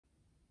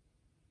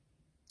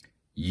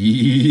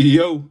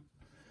Yo,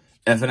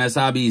 FNS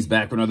Hobbies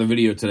back with another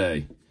video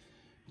today.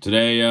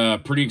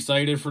 Pretty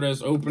excited for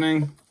this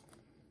opening.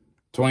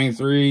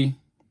 23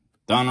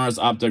 Donruss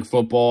OPTIC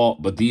Football,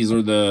 but these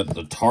are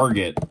the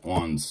Target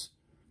ones.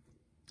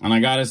 And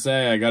I gotta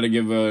say, I gotta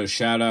give a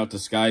shout out to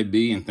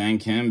SKYB and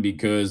thank him,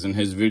 because in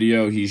his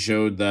video he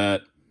showed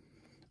that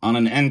on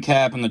an end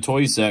cap in the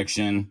toy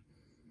section,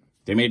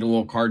 they made a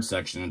little card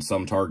section in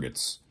some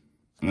Targets.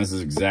 And this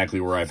is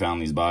exactly where I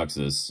found these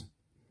boxes.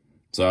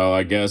 So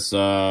I guess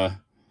during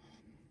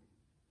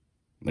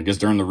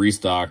the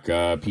restock,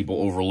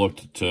 people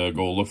overlooked to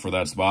go look for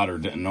that spot or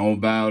didn't know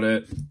about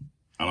it.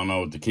 I don't know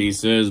what the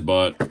case is,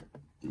 but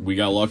we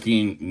got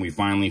lucky and we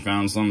finally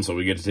found some, so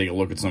we get to take a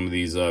look at some of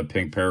these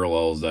pink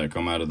parallels that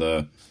come out of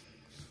the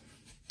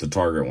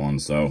Target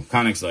ones. So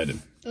kind of excited.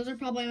 Those are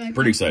probably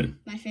pretty excited.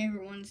 My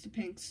favorite ones, the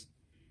pinks.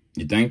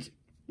 You think?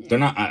 Yeah. They're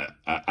not.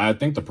 I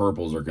think the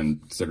purples are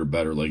considered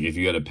better. Like if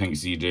you had a pink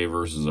CJ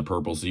versus a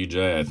purple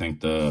CJ, I think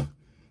the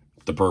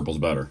purple's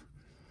better.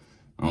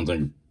 I don't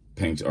think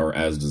pinks are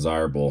as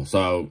desirable.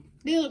 So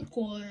they look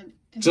cool.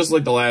 Just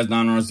like the last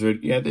Donruss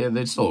video. Yeah,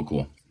 they still look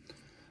cool.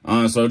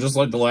 So just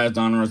like the last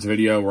Donruss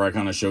video where I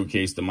kind of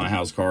showcased the My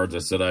House cards, I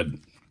said I'd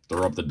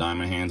throw up the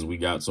diamond hands we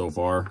got so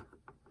far.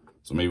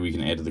 So maybe we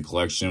can add to the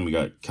collection. We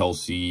got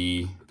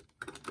Kelsey,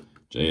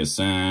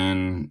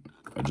 JSN,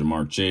 a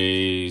Jamar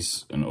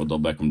Chase, an Odell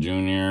Beckham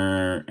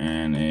Jr.,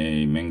 and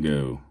a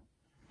Mingo.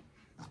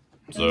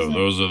 So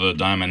those are the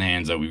diamond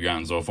hands that we've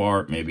gotten so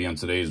far. Maybe on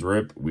today's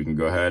rip, we can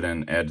go ahead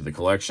and add to the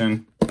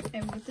collection.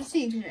 And with the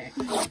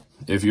CJ.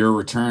 If you're a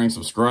returning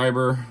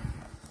subscriber,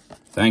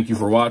 thank you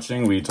for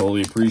watching. We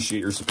totally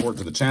appreciate your support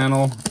to the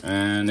channel.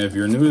 And if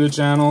you're new to the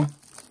channel,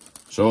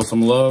 show us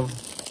some love.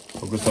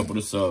 Hook us up with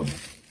a sub.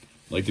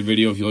 Like the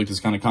video if you like this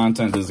kind of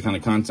content. This is the kind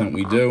of content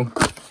we do.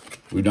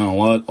 We've done a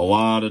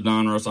lot of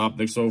Donruss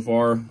optics so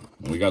far.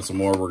 And we got some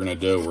more we're going to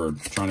do. We're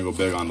trying to go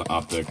big on the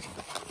optic.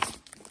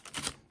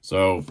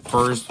 So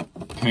first,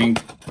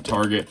 pink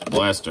Target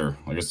blaster.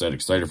 Like I said,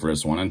 excited for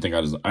this one. I didn't think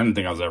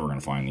I was ever going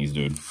to find these,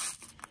 dude.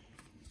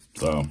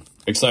 So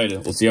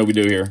excited. Let's see how we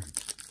do here.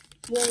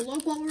 Well,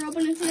 look what we're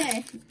opening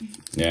today.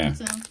 Yeah.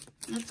 So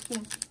that's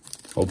cool.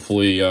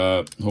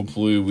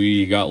 Hopefully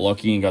we got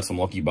lucky and got some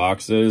lucky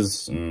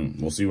boxes, and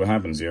we'll see what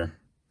happens here.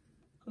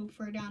 Hope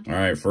for a downtown.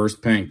 All right,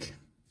 first pink.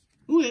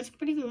 Ooh, that's a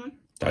pretty good one.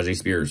 Tajay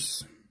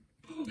Spears.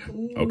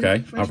 Ooh,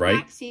 okay, all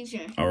right. Pack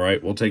CJ. All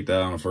right, we'll take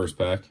that on the first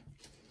pack.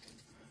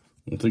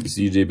 We'll take a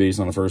CJ base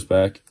on the first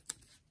pack.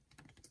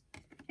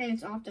 And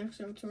it's optic,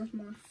 so it's worth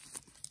more.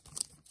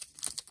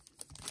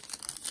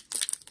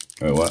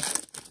 Wait,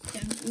 what?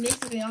 Yeah,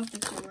 basically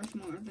optics are worth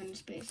more than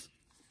the base.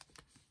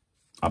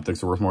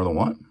 Optics are worth more than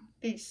what?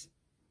 Base.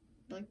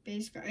 Like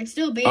base card. It's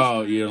still base.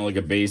 Oh, you know, like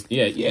a base.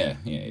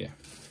 Yeah.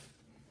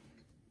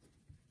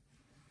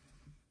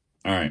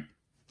 All right.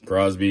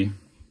 Crosby.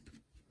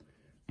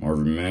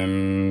 Marvin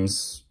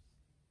Mims.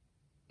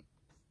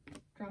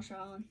 Josh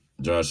Allen.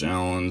 Josh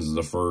Allen's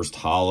the first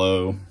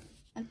hollow.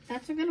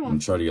 That's a good one. I'm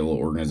trying to get a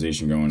little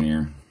organization going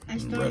here. I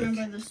still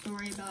remember the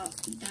story about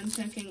them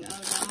picking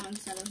Odell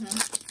instead of him.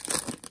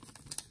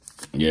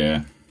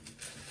 Yeah.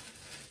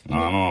 I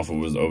don't know if it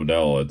was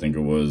Odell. I think it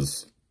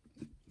was...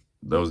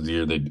 That was the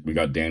year we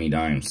got Danny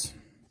Dimes.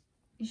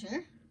 You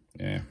sure?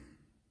 Yeah.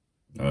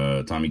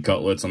 Tommy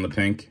Cutlets on the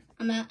pink.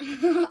 I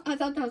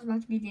thought that was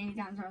about to be Danny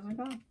Dimes. I was like,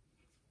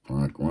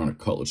 oh. We're on a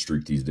Cutlet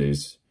streak these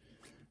days.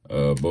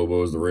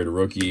 Bobo's the Raider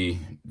rookie.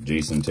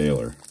 Jason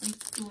Taylor. Like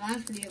the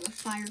last video was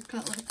fired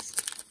Cutlets.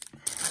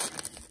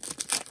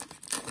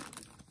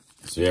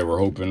 So yeah, we're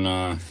hoping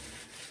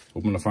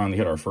to finally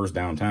hit our first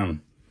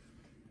downtown.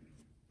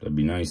 That'd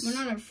be nice. We're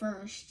not our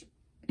first.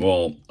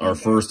 Well, our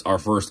first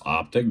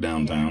optic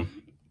downtown.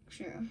 Yeah,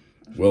 sure.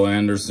 Will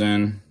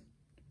Anderson.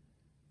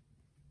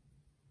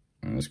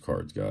 And this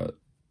card's got a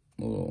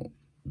little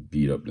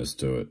beat upness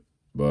to it,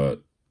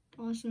 but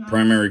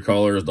primary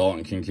color is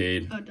Dalton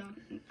Kincaid. Oh, Dalton.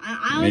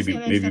 I always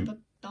get mixed up with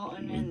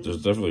Dalton and...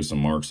 There's definitely some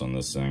marks on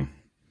this thing.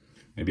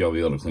 Maybe I'll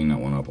be able to clean that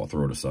one up. I'll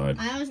throw it aside.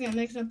 I always get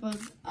mixed up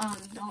with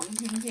Dalton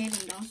Kincaid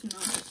and Dawson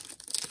Knox.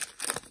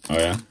 Oh,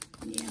 yeah?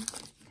 Yeah.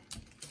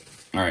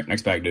 All right,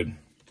 next pack, dude.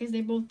 Because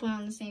they both play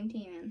on the same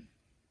team, man.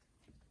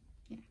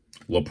 Yeah.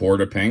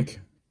 Laporta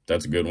pink.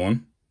 That's a good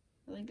one.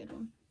 Really good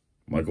one.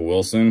 Michael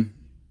Wilson.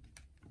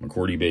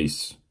 McCourty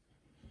base.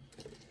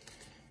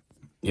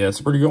 Yeah, it's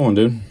a pretty good one,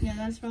 dude. Yeah,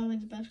 that's probably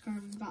the best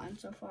card we've gotten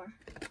so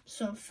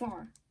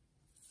far.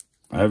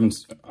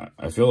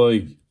 I feel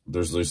like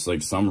there's just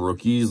like some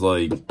rookies,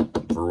 like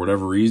for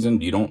whatever reason,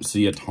 you don't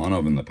see a ton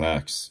of in the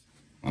packs.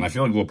 And I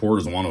feel like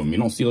Laporta's one of them. You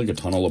don't see like a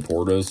ton of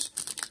Laportas.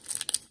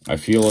 I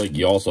feel like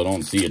you also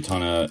don't see a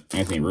ton of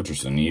Anthony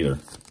Richardson either.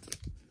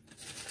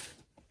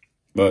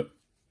 But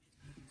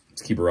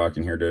let's keep it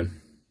rocking here, dude.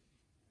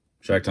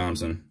 Shaq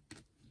Thompson.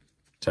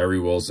 Tyree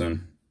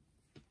Wilson.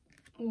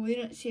 Well, we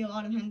don't see a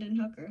lot of Hendon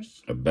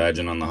Hookers. A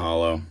Badgin on the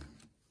hollow.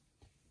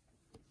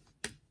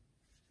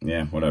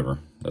 Yeah, whatever.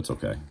 That's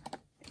okay.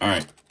 All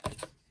right.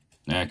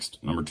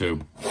 Next, number 2.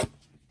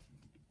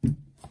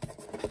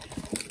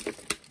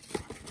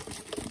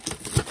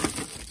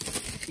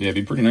 Yeah, it'd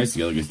be pretty nice to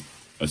get like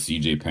a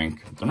CJ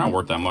pink. They're not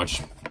worth that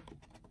much.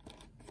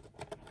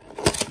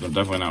 They're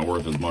definitely not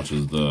worth as much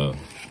as the...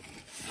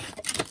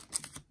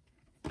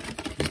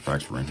 These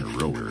packs were in here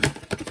real weird.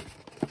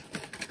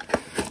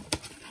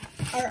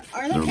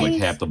 Are the There's pinks,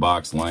 like half the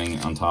box laying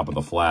on top of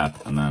the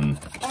flap, and then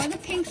are the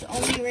pinks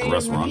only rated the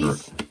rest were under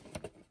rookies? it.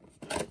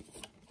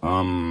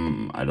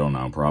 I don't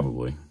know,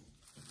 probably.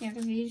 Yeah,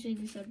 because they usually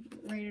just have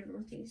rated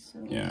rookies.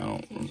 So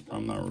Yeah,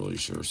 I'm not really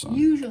sure, son.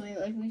 usually,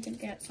 like, we could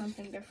get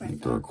something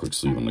different. Throw a quick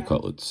sleeve on the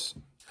cutlets.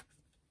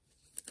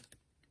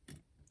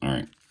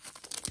 Alright.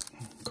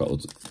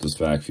 Cutlets, this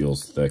vac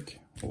feels thick.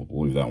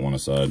 We'll leave that one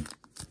aside.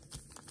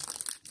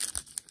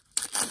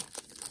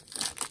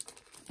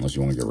 Unless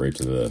you want to get right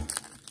to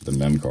the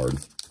mem card.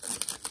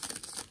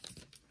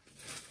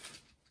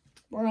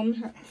 Or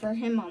for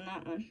him on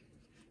that one.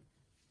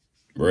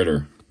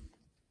 Ritter.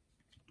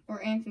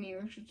 Or Anthony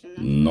Richardson.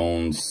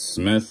 Nolan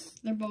Smith.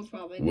 They're both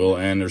probably. Will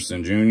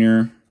Anderson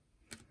Jr.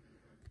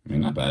 I mean,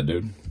 not bad,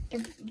 dude.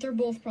 They're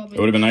both probably. It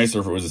would have been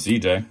nicer if it was a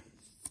CJ.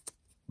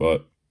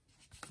 But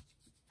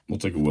we'll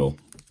take a Will.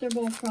 They're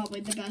both probably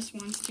the best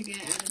ones to get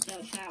out of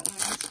the fat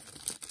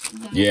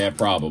ones. Yeah,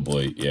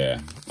 probably. Yeah.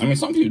 I mean,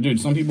 some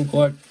people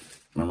collect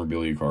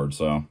memorabilia cards,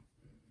 so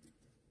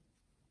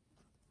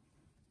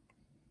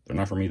they're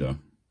not for me though.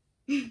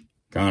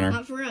 Connor.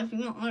 Not for us.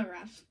 We want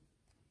autographs.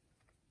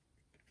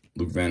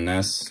 Luke Van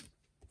Ness.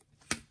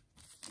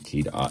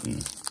 Cade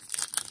Otten.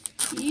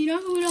 You know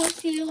who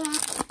else he a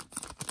lot?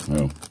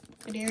 Who?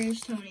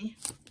 Kadarius Toney.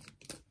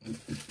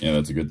 Yeah,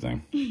 that's a good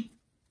thing.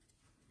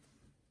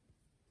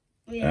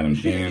 Yeah, Adam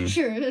Thielen.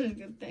 Sure, it is a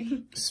good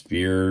thing.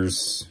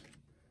 Spears.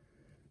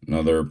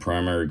 Another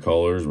primary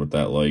colors with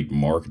that like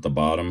mark at the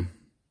bottom.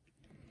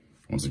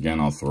 Once again,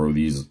 I'll throw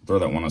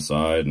that one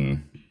aside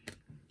and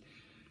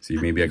see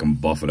if maybe I can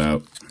buff it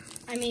out.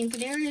 I mean,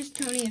 Kadarius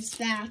Toney is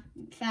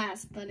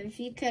fast, but if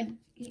he could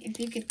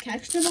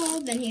catch the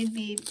ball, then he'd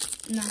be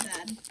not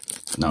bad.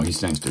 No, he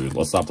stinks, dude.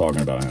 Let's stop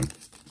talking about him.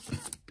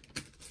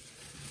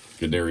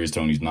 Kadarius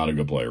Toney's not a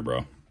good player,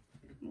 bro.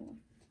 Well,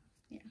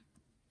 yeah.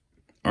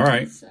 All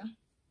right. So.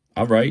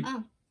 All right.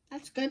 Oh,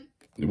 that's good.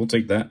 We'll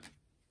take that.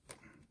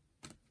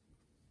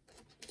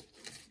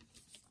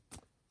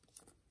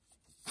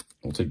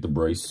 We'll take the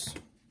brace.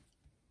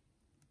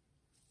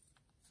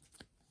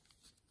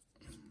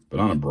 But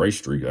on a brace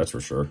streak, that's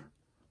for sure.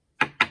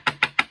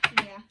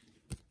 Yeah.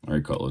 All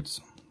right,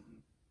 cutlets.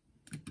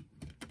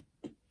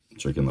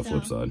 Check in the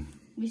flip side.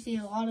 We see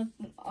a lot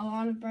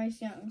of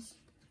Bryce Youngs.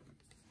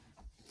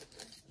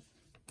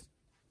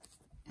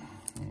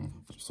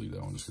 Just leave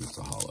that one just because it's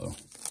a hollow.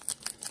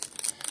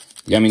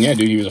 Yeah, I mean, yeah,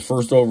 dude, he was a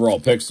first overall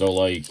pick, so,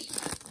 like,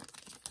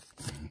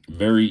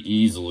 very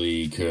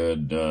easily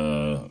could,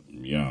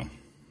 you know,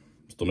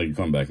 still make a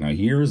comeback. Now,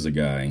 here's a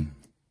guy.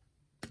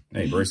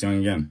 Hey, Bryce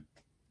Young again.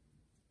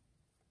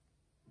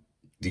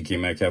 DK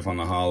Metcalf on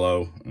the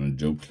hollow, and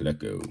Joe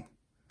Klecko.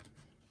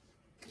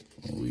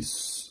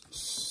 Always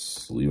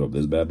sleeve up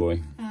this bad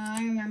boy. I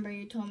remember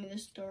you told me the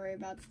story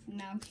about,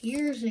 now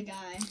here's a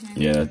guy.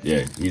 Yeah,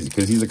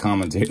 because he's a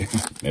commentator.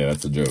 Yeah,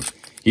 that's a joke.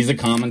 He's a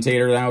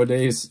commentator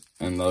nowadays,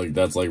 and like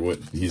that's like what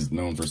he's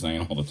known for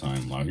saying all the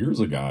time. Now, here's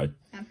a guy.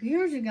 Now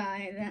here's a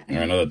guy. All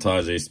right, another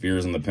Tajay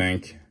Spears in the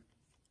pink.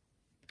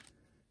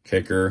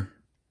 Kicker.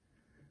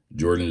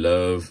 Jordan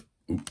Love.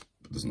 Oop,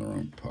 put this in the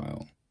wrong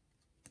pile.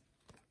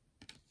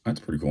 That's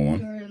a pretty cool one.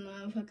 Jordan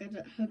Love,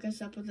 hook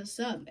us up with a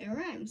sub. It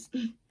rhymes.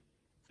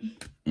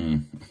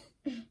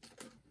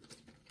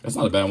 That's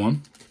not a bad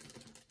one.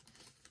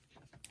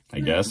 I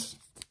guess.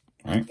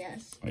 Right?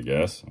 I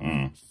guess. I don't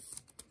know.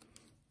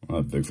 I'm not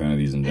a big fan of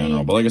these in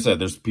general. But like I said,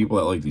 there's people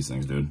that like these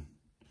things, dude.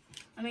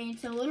 I mean,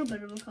 it's a little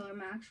bit of a color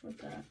match with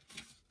that.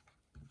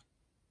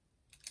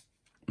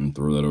 And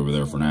throw that over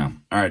there for now.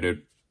 All right,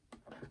 dude.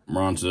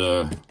 We're on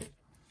to...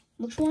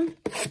 Which one?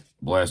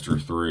 Blaster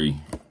 3.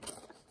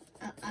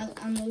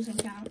 I'm losing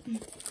count.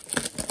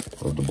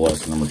 Of the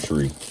Blaster number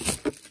 3.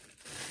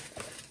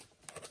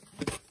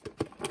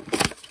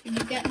 Did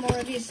you get more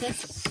of these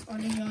 6, or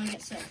did you only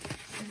get 6?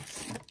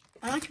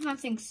 I like if I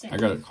think 6. I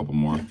got a couple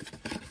more.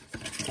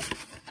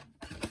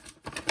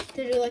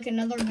 To do like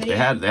another video.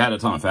 They had a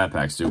ton of fat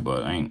packs too,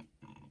 but I'm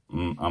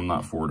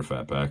not for the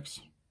fat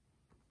packs.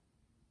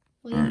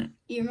 Well, all right.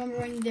 You remember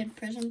when you did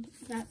Prism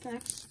fat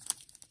packs?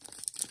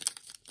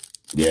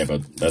 Yeah,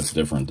 but that's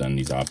different than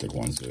these optic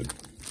ones, dude.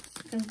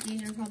 Because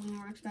these are probably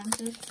more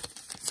expensive.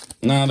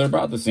 Nah, they're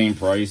about the same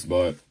price,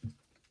 but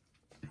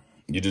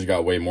you just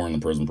got way more in the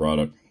Prism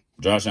product.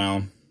 Josh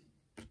Allen,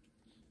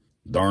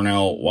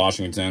 Darnell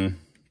Washington.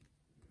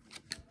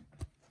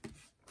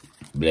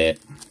 Bleh.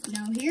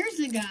 Now here's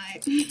the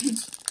guy.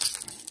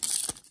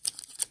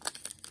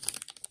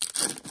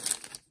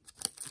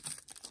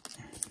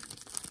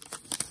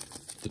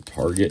 The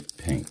Target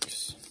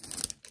Pinks.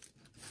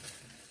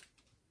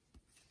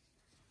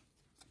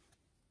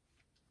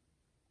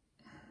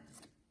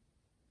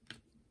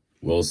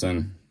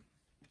 Wilson.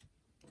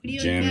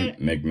 Jim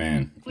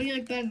McMahon. What do you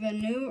like better, the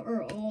new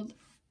or old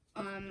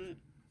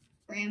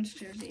Rams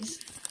jerseys?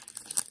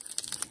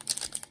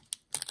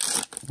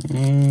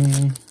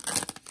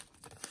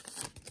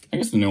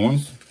 the new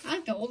ones. I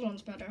like the old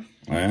ones better.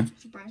 Oh, yeah?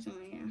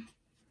 Surprisingly, yeah.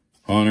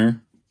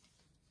 Hunter.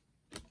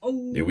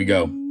 Oh. There we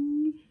go.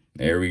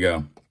 There we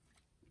go.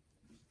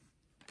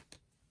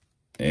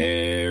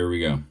 There we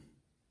go.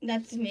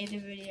 That's made the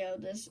video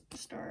this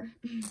star.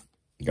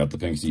 Got the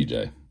pink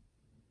CJ.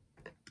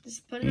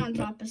 Just put it on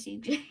top of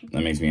CJ.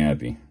 That makes me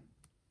happy.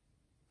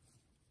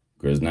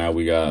 Because now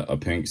we got a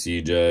pink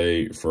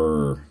CJ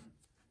for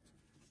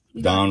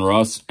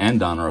DONRUSS and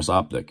DONRUSS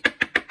OPTIC.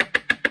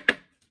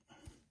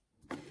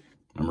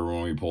 Remember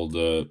when we pulled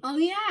the... Oh,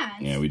 yeah.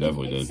 Yeah, we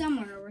definitely did.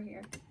 Somewhere over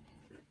here.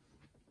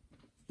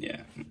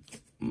 Yeah.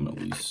 I'm going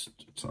to at least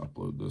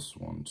upload this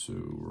one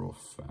too real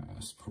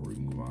fast before we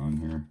move on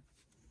here.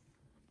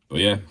 But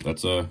yeah,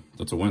 that's a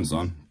win,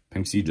 son.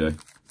 Pink CJ.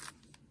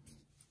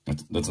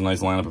 That's a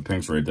nice lineup of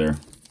pinks right there.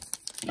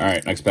 All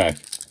right, next pack.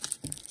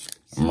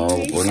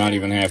 We're not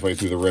even halfway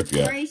through the rip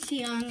yet. Bryce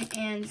Young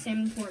and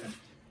Sam Porter.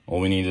 All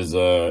we need is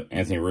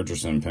Anthony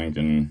Richardson pink,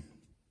 and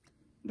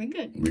we're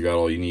good. We got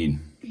all you need.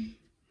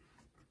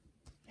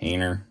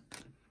 Hayner,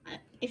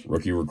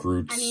 rookie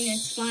recruits. I mean,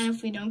 it's fine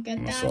if we don't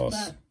get that,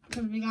 but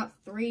because we got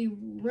 3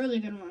 really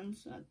good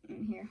ones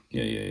in here.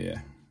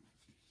 Yeah.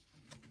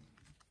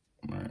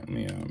 All right, let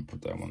me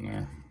put that one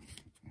there.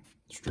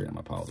 Straighten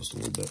my pile just a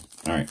little bit.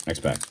 All right, next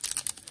pack.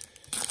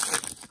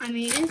 I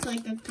mean, it's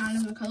like a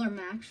kind of a color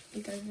match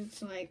because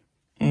it's like...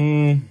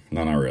 No,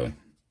 not really.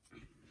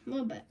 A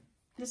little bit.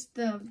 Just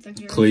the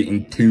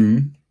Clayton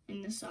Tune.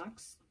 In the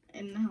socks.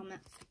 And the helmet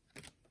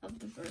of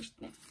the first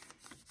thing.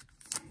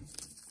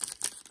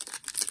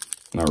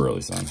 Not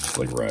really, son. It's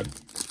like red.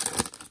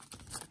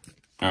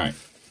 All right.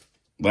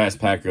 Last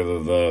pack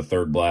of the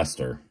third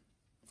blaster.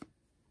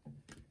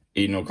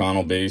 Aiden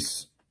O'Connell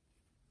base.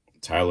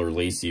 Tyler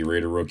Lacey,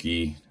 Raider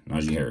rookie.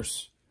 Najee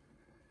Harris.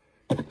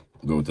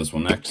 Go with this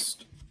one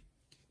next.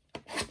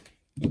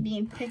 You're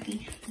being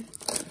picky.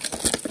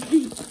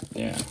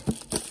 Yeah.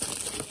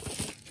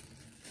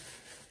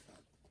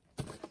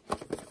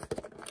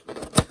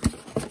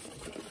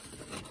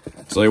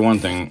 I'll tell you one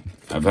thing.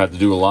 I've had to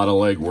do a lot of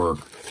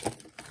legwork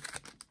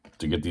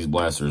to get these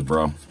blasters,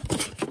 bro.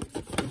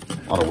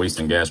 A lot of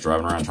wasting gas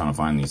driving around trying to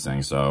find these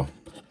things, so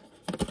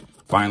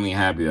finally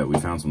happy that we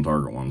found some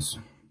Target ones.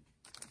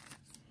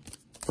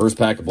 First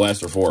pack of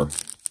Blaster 4.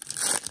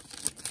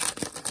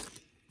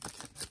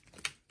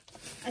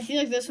 I feel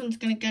like this one's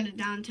going to get it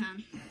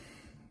downtown.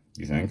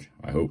 You think?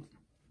 I hope.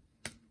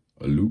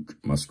 A Luke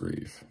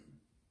Musgrave.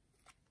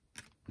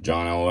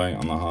 John Elway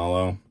on the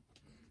hollow.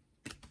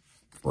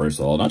 Bryce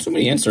Hall. Not too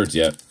many inserts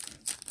yet.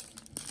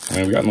 I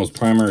mean, we got those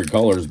primary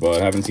colors,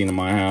 but I haven't seen in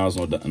my house.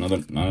 Not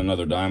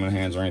another Diamond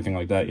Hands or anything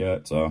like that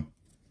yet, so.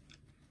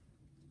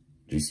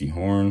 JC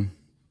Horn.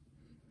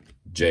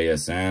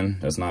 JSN.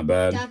 That's not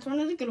bad. That's one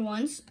of the good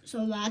ones.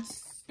 So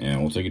that's... Yeah,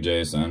 we'll take a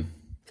JSN.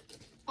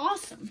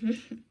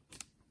 Awesome.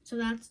 So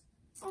that's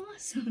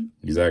awesome.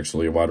 He's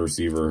actually a wide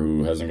receiver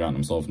who hasn't gotten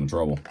himself into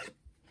trouble.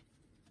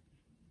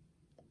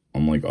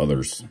 Unlike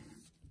others.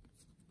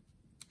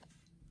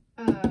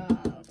 I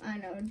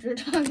know what you're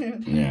talking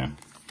about. Yeah.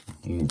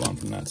 We'll move on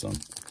from that, son.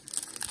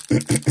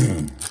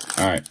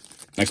 All right.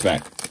 Next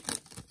pack.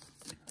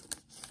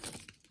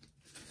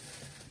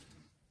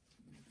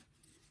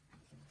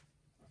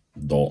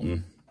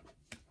 Dalton.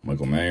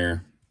 Michael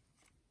Mayer.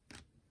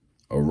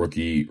 A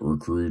rookie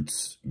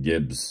recruits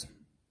Gibbs.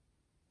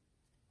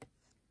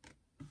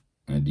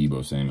 And a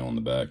Debo Samuel in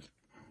the back.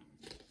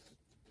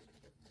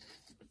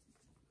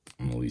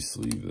 I'm going to at least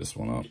sleeve this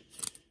one up.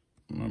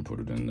 I'm going to put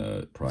it in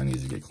the probably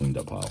needs to get cleaned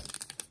up pile.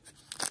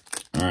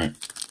 All right.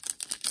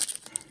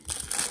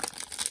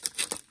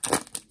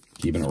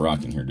 Keeping it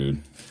rocking here,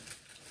 dude.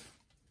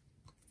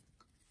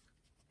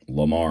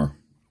 Lamar.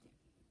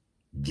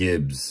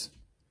 Gibbs.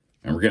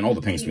 And we're getting all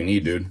the pinks we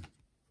need, dude.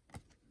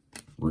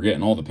 We're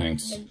getting all the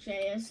pinks. The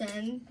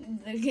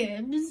JSN, the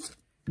Gibbs.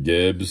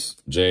 Gibbs,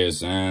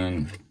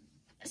 JSN.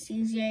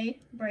 CJ,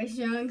 Bryce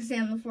Young,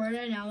 Sam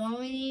LaForda. Now all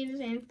we need is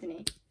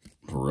Anthony.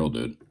 For real,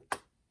 dude.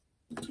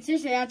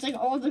 Seriously, that's like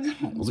all the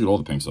good ones. Let's get all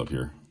the pinks up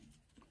here.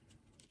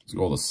 Let's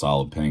get all the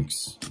solid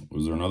pinks.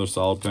 Was there another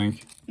solid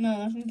pink?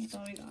 No, I think that's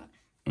all we got.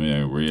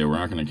 Yeah, we're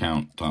not gonna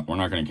count. We're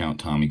not gonna count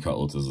Tommy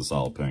Cutlets as a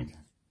solid pink.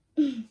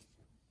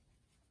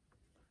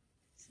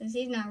 Since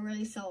he's not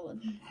really solid.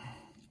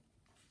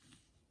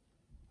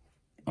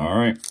 All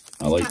right,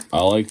 I like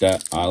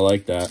that. I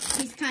like that.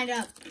 He's kind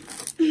of.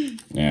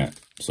 Yeah.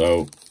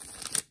 So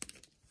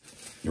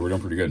yeah, we're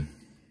doing pretty good.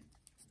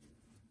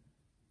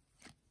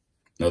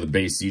 Another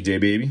base CJ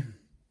baby.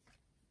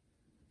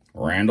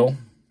 Randall.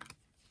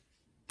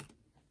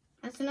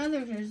 That's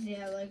another jersey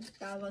I like.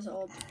 That was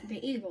old.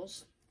 The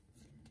Eagles.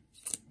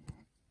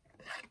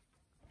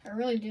 I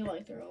really do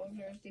like their old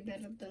jersey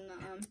better than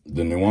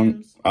the new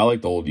one. I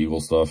like the old Eagle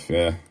stuff.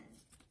 Yeah.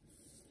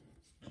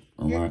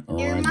 It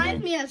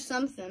reminds me of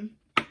something.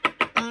 I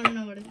don't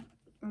know what it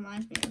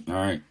reminds me of. All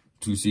right,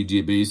 2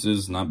 CJ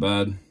bases, not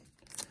bad.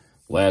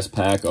 Last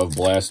pack of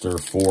Blaster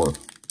 4.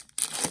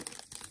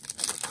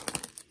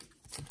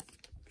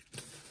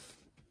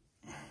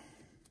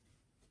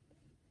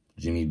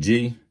 Jimmy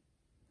G,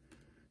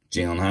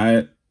 Jalen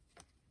Hyatt,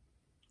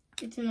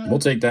 It's another. We'll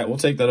take that. We'll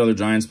take that other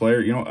Giants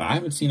player. You know, I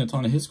haven't seen a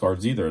ton of his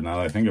cards either. Now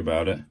that I think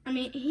about it. I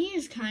mean, he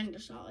is kind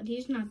of solid.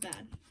 He's not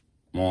bad.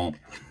 Well,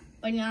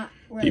 But not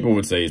really. people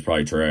would say he's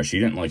probably trash. He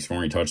didn't like score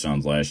any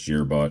touchdowns last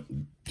year, but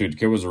dude, the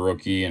kid was a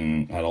rookie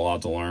and had a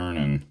lot to learn,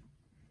 and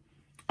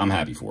I'm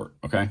happy for it.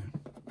 Okay.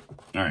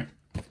 All right.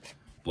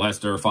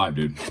 Blaster 5,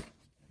 dude.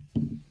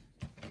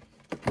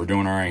 We're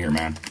doing all right here,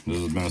 man.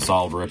 This has been a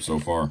solid rip so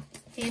far.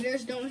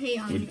 Haters don't hate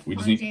on, We on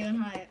just need, Jalen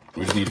Hyatt.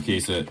 we just need a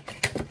case hit.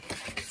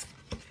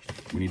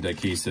 We need that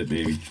case hit,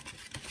 baby.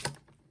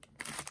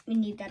 We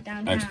need that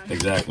downtown.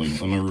 Exactly.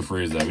 Let me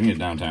rephrase that. We need it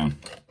downtown.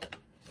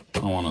 I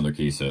don't want another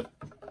case hit.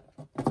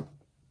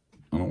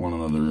 I don't want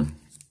another...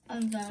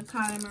 Of the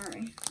Kyler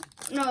Murray.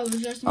 No, it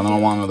was just... I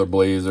don't want another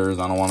Blazers.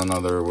 I don't want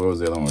another... What was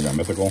the other one we got?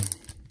 Mythical?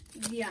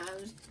 Yeah,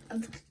 it was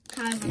of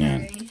Kyler Yeah.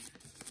 Murray.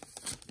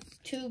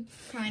 Two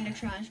kind of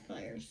trash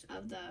players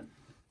of the...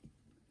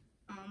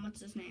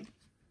 what's his name?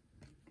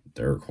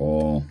 Derek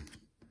Hall.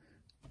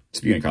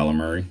 Speaking of Kyler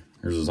Murray,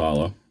 here's his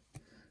hollow.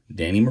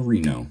 Danny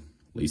Marino.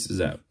 Laces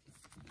out.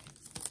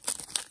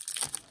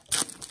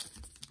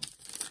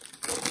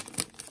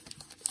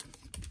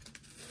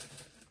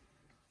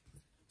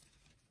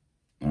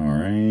 All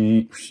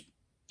right.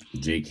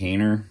 Jake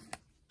Hayner.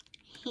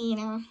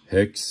 Hayner.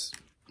 Hicks.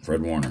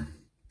 Fred Warner.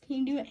 Can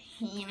you do it,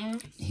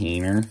 Hayner?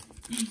 Hayner.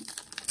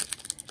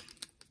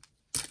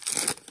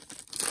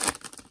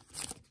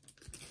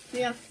 We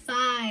have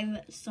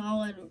 5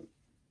 solid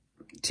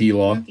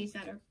T-Law. rookies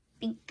that are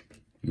pink.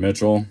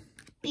 Mitchell.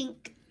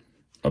 Pink.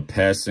 A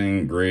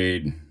passing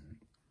grade.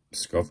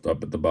 Scuffed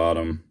up at the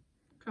bottom.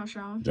 Josh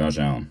Allen. Josh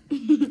Allen.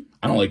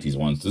 I don't like these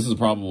ones. This is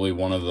probably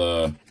one of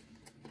the...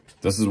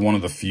 This is one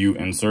of the few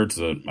inserts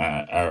that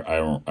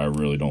I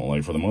really don't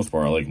like. For the most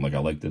part, I like them. Like, I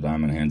like the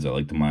diamond hands. I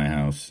like the My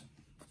House.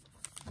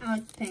 I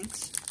like the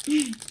pinks.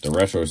 The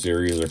retro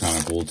series are kind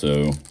of cool,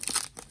 too.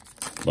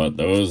 But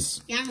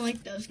those... Yeah, I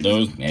like those.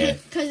 Yeah.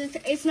 Because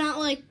it's not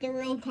like the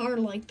real card,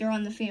 like, they're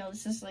on the field.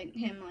 It's just like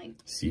him, like...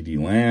 CD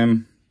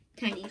Lamb.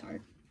 Tiny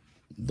card.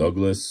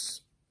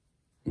 Douglas.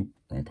 Oop,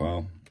 wrong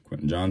pile.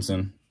 Quentin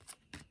Johnson.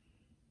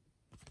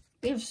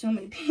 We have so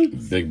many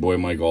pinks. Big boy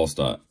Mike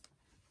Allstott.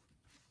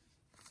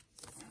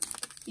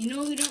 You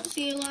know we don't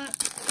see a lot?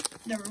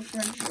 The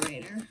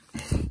refrigerator.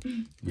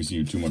 We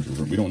see too much.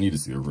 We don't need to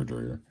see the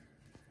refrigerator.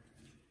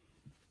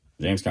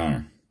 James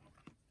Conner.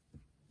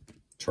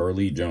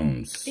 Charlie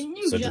Jones.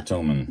 Cedric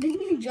Tillman.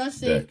 Didn't you just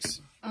say, Dix.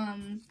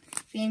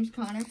 James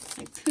Conner?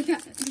 Like, 2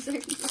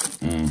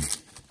 seconds.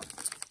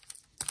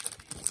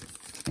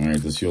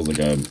 Alright, this feels like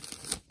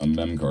a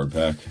mem card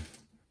pack.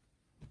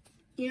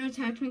 You know,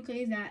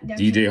 technically that...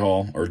 DJ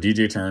Hall, or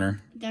DJ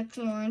Turner.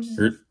 Dexter Lawrence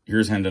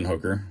Here's Hendon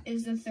Hooker.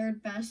 is the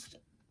 3rd best,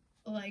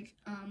 like,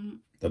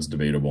 That's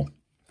debatable.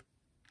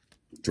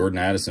 Jordan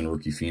Addison,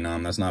 rookie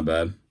phenom. That's not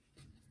bad.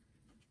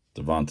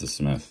 Devonta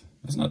Smith.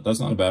 That's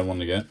not a bad one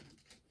to get.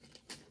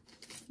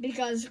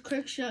 because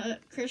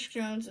Chris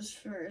Jones is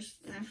first,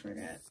 and I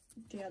forget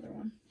the other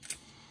one.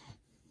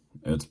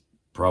 It's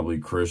probably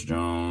Chris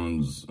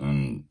Jones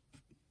and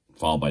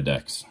followed by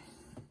Dex.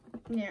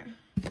 Yeah.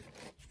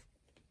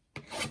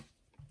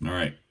 All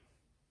right.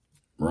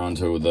 We're on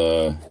to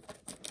the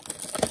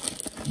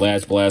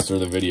last blaster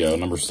of the video,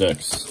 number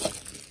 6.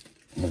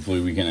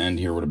 Hopefully we can end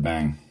here with a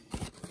bang.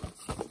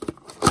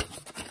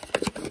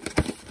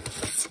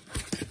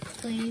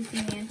 Please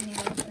give me Anthony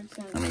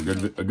Richardson. I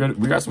mean,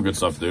 we got some good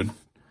stuff, dude.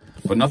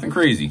 But nothing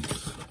crazy.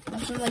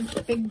 Nothing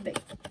like big.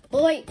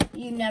 But wait,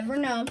 you never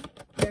know.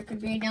 There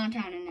could be a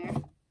downtown in there.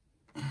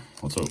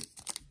 Let's hope.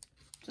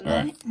 So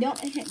All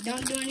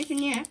don't do anything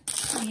yet.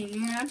 You're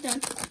not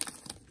done.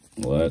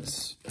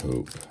 Let's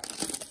hope.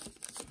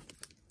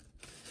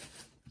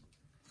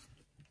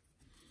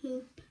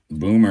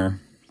 Boomer.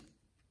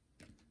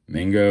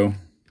 Mingo.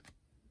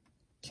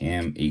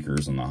 Cam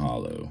Akers on the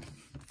hollow.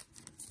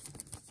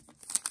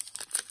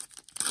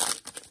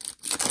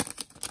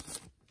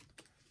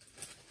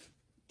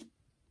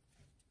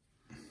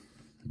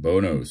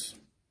 Bonos.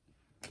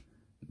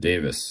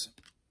 Davis.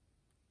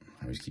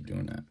 I always keep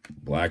doing that.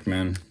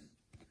 Blackman.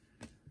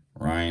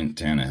 Ryan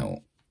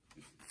Tannehill.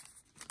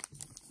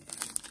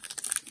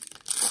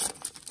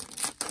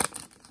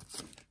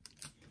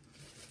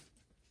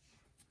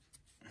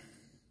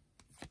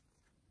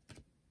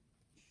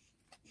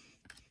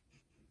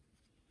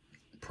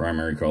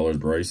 Primary colors,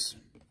 Bryce.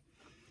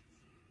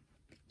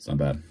 It's not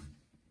bad.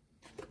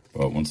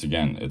 But once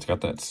again, it's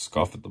got that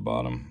scuff at the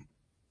bottom.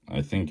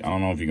 I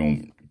don't know if you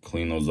can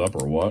clean those up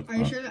or what. Are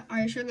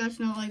you sure that's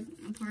not like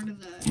a part of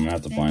the... I'm gonna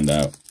have to find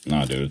out.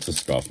 Nah, dude, it's a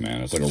scuff,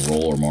 man. It's like a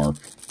roller mark.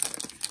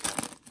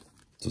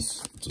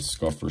 It's a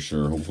scuff for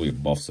sure. Hopefully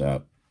it buffs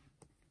out.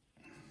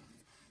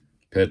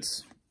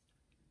 Pitts.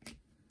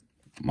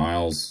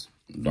 Miles.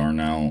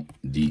 Darnell.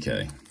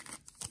 DK.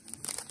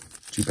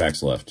 2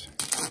 packs left.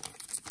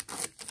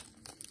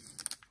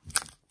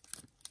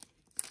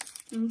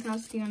 And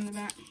Kowski on the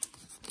back.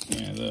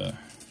 Yeah,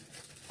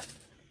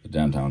 the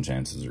downtown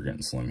chances are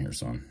getting slim here,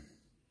 son.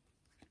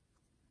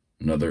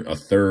 A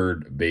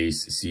third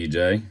base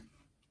CJ.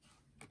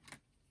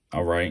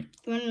 All right.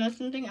 You want to know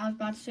something? I was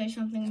about to say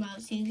something about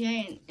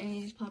CJ, and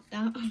he just popped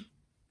out.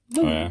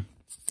 Oh, yeah?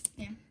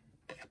 Yeah.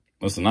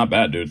 Listen, not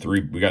bad, dude.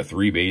 We got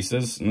 3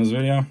 bases in this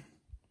video.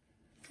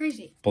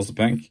 Crazy. Plus a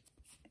pink.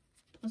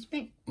 Plus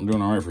pink. I'm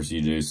doing all right for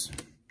CJ's.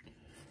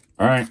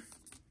 All right.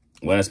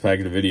 Last pack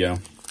of the video.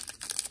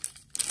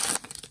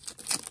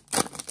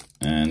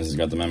 And this has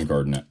got the mem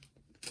card in it.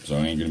 So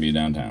it ain't going to be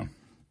downtown.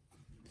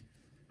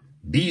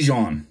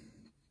 Bijan.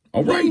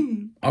 All right.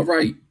 All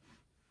right.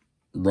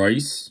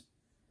 Rice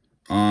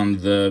on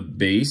the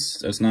base.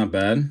 That's not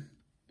bad.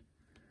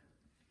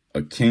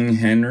 A King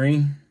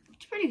Henry.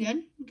 It's pretty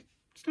good.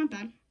 It's not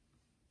bad.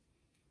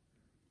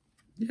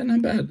 Yeah,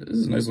 not bad. This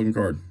is a nice looking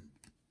card.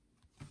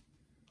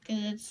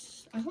 Because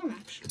it's a home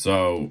match.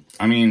 So,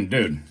 I mean,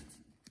 dude.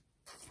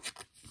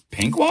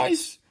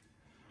 Pink-wise?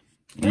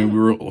 I mean, we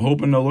were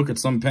hoping to look at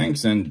some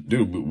pinks, and,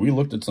 dude, we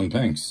looked at some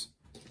pinks.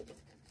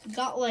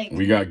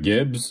 We got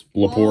Gibbs,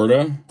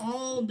 Laporta,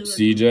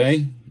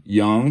 CJ,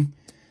 Young,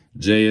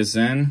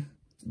 JSN,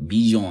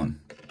 Bijan.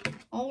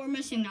 All we're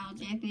missing now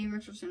is Anthony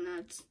Richardson.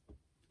 That's,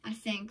 I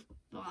think,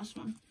 the last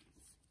one.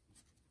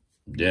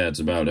 Yeah, it's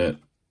about it.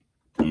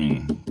 I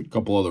mean, a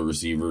couple other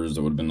receivers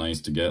that would have been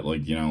nice to get,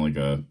 like, you know, like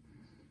a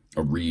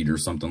Reed or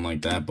something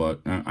like that.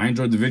 But I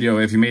enjoyed the video.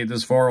 If you made it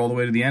this far all the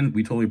way to the end,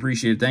 we totally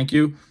appreciate it. Thank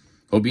you.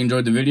 Hope you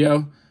enjoyed the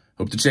video.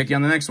 Hope to check you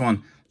on the next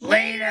one.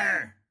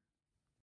 Later!